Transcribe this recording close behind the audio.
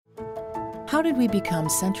How did we become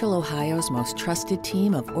Central Ohio's most trusted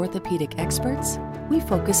team of orthopedic experts? We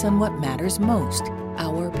focus on what matters most,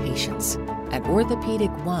 our patients. At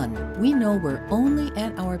Orthopedic One, we know we're only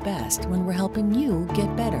at our best when we're helping you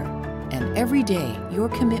get better. And every day, your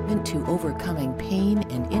commitment to overcoming pain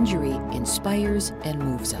and injury inspires and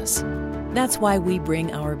moves us. That's why we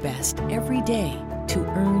bring our best every day to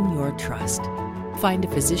earn your trust. Find a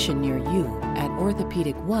physician near you at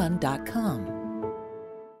orthopedic1.com.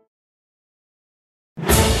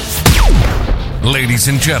 Ladies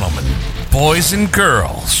and gentlemen, boys and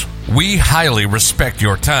girls, we highly respect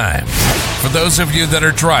your time. For those of you that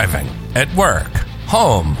are driving, at work,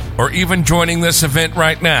 home, or even joining this event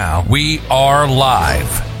right now, we are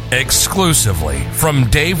live, exclusively from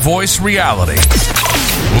Dave Voice Reality.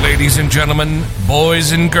 Ladies and gentlemen,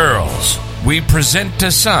 boys and girls, we present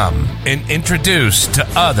to some and introduce to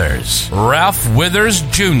others, Ralph Withers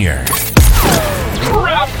Jr.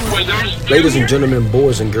 Ladies and gentlemen,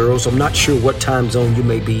 boys and girls, I'm not sure what time zone you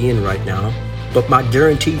may be in right now, but my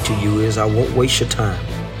guarantee to you is I won't waste your time.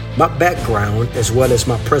 My background, as well as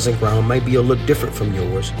my present ground, may be a little different from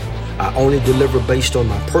yours. I only deliver based on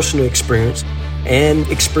my personal experience and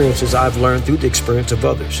experiences I've learned through the experience of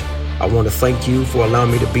others. I want to thank you for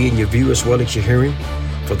allowing me to be in your view as well as your hearing.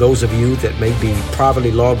 For those of you that may be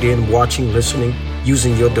privately logged in, watching, listening,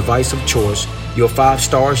 using your device of choice, your 5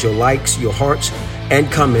 stars, your likes, your hearts, and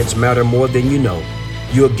comments matter more than you know.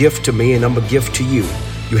 You're a gift to me and I'm a gift to you.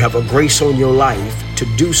 You have a grace on your life to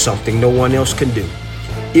do something no one else can do.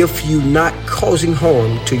 If you're not causing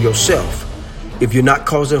harm to yourself, if you're not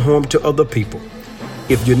causing harm to other people,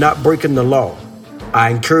 if you're not breaking the law, I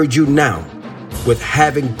encourage you now with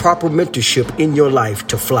having proper mentorship in your life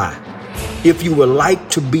to fly. If you would like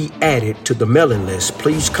to be added to the mailing list,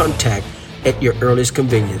 please contact at your earliest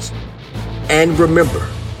convenience. And remember,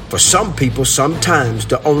 for some people, sometimes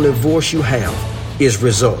the only voice you have is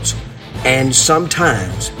results. And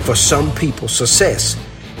sometimes, for some people, success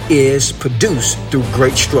is produced through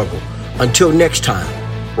great struggle. Until next time,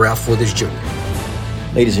 Ralph Withers Jr.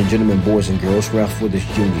 Ladies and gentlemen, boys and girls, Ralph Withers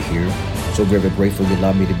Jr. here. So very grateful you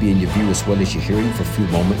allowed me to be in your view as well as your hearing for a few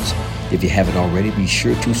moments. If you haven't already, be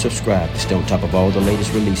sure to subscribe to stay on top of all the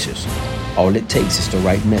latest releases. All it takes is the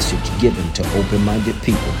right message given to open-minded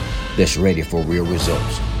people that's ready for real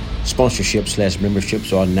results.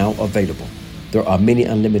 Sponsorships/memberships are now available. There are many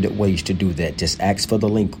unlimited ways to do that. Just ask for the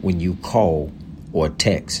link when you call or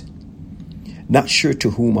text. Not sure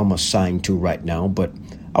to whom I'm assigned to right now, but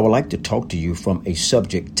I would like to talk to you from a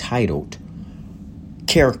subject titled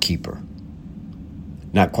Carekeeper.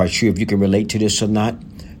 Not quite sure if you can relate to this or not.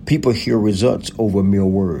 People hear results over mere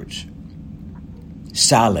words.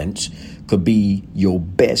 Silence could be your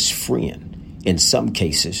best friend. In some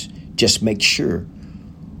cases, just make sure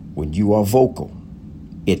when you are vocal,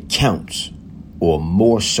 it counts, or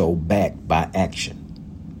more so backed by action.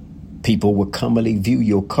 People will commonly view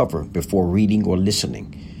your cover before reading or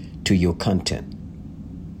listening to your content.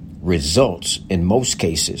 Results, in most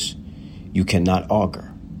cases, you cannot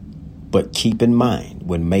augur. But keep in mind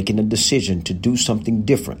when making a decision to do something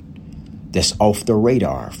different that's off the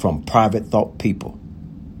radar from private thought people,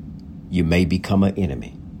 you may become an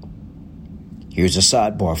enemy. Here's a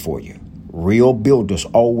sidebar for you. Real builders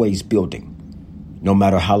always building, no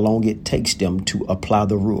matter how long it takes them to apply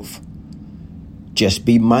the roof. Just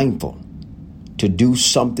be mindful to do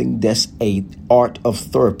something that's an art of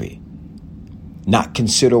therapy, not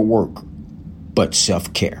consider work, but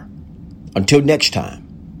self-care. Until next time,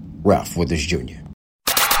 Ralph Withers Jr.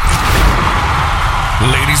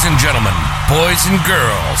 Ladies and gentlemen, boys and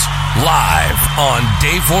girls, live on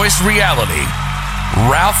Dave Voice Reality,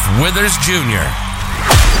 Ralph Withers Jr.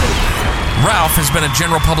 Ralph has been a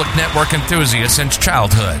general public network enthusiast since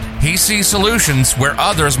childhood. He sees solutions where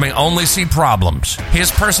others may only see problems. His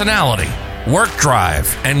personality, work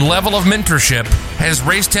drive, and level of mentorship has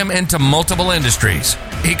raised him into multiple industries.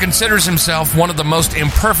 He considers himself one of the most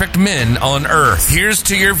imperfect men on earth. Here's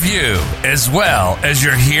to your view as well as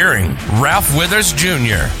your hearing. Ralph Withers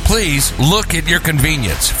Jr. Please look at your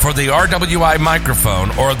convenience for the RWI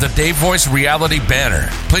microphone or the Dave Voice Reality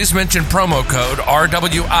banner. Please mention promo code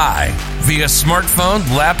RWI via smartphone,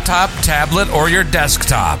 laptop, tablet, or your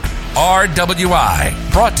desktop. RWI,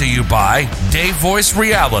 brought to you by Dave Voice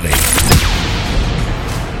Reality.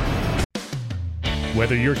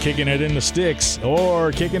 Whether you're kicking it in the sticks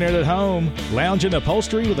or kicking it at home, lounge in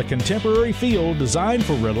upholstery with a contemporary feel designed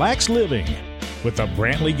for relaxed living with the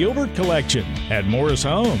Brantley Gilbert Collection at Morris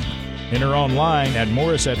Home. Enter online at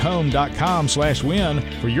morrisathome.com/win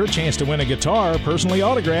for your chance to win a guitar personally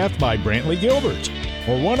autographed by Brantley Gilbert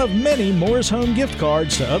or one of many Morris Home gift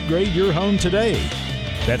cards to upgrade your home today.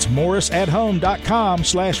 That's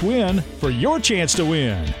morrisathome.com/win for your chance to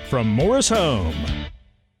win from Morris Home.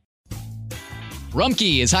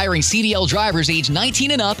 Rumpke is hiring CDL drivers age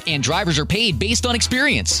 19 and up, and drivers are paid based on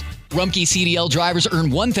experience. Rumpke CDL drivers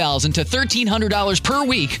earn $1,000 to $1,300 per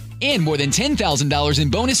week, and more than $10,000 in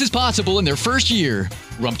bonuses possible in their first year.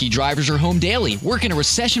 Rumpke drivers are home daily, work in a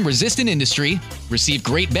recession-resistant industry, receive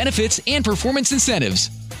great benefits and performance incentives.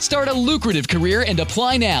 Start a lucrative career and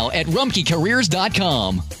apply now at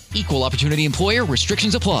rumpkecareers.com. Equal opportunity employer,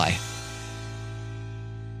 restrictions apply.